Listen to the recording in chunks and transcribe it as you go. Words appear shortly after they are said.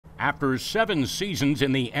After 7 seasons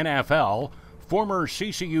in the NFL, former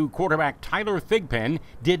CCU quarterback Tyler Thigpen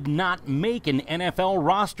did not make an NFL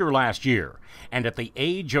roster last year, and at the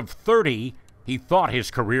age of 30, he thought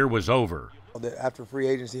his career was over. After free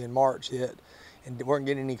agency in March hit and weren't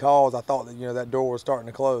getting any calls, I thought that that door was starting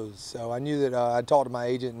to close. So I knew that I'd talked to my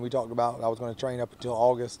agent, and we talked about I was going to train up until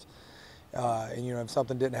August. And if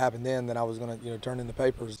something didn't happen then I was going to turn in the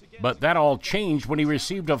papers. But that all changed when he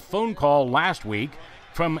received a phone call last week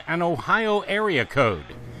from an Ohio area code.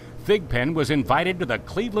 Thigpen was invited to the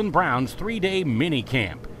Cleveland Browns 3-day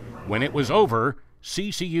minicamp. When it was over,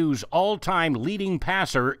 CCU's all-time leading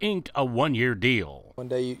passer inked a 1-year deal. One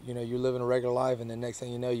day, you're living a regular life, and then next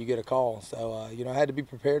thing you know, you get a call. So, I had to be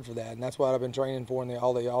prepared for that, and that's what I've been training for in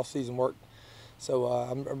all the off-season work. So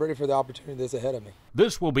I'm ready for the opportunity that's ahead of me.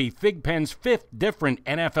 This will be Thigpen's 5th different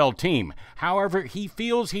NFL team. However, he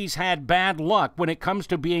feels he's had bad luck when it comes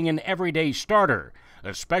to being an everyday starter,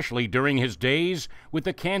 especially during his days with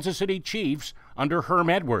the Kansas City Chiefs under Herm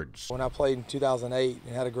Edwards. When I played in 2008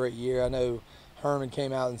 and had a great year, I know Herman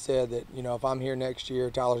came out and said that, if I'm here next year,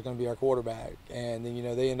 Tyler's going to be our quarterback. And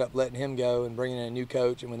then, they end up letting him go and bringing in a new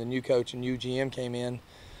coach. And when the new coach and new GM came in,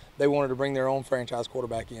 they wanted to bring their own franchise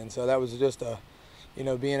quarterback in. So that was just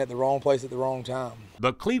being at the wrong place at the wrong time.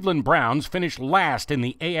 The Cleveland Browns finished last in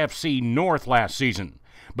the AFC North last season,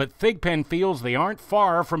 but Thigpen feels they aren't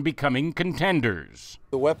far from becoming contenders.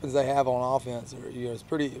 The weapons they have on offense are, it's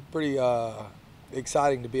pretty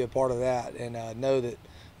exciting to be a part of that, and know that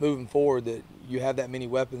moving forward that you have that many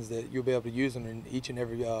weapons that you'll be able to use them in each and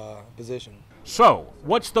every position. So,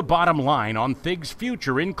 what's the bottom line on Thig's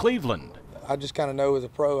future in Cleveland? I just kind of know as a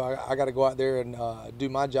pro, I got to go out there and do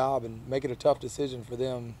my job and make it a tough decision for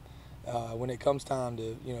them when it comes time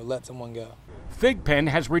to let someone go. Thigpen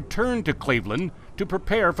has returned to Cleveland to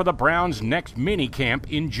prepare for the Browns' next minicamp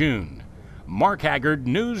in June. Mark Haggard,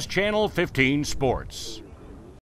 News Channel 15 Sports.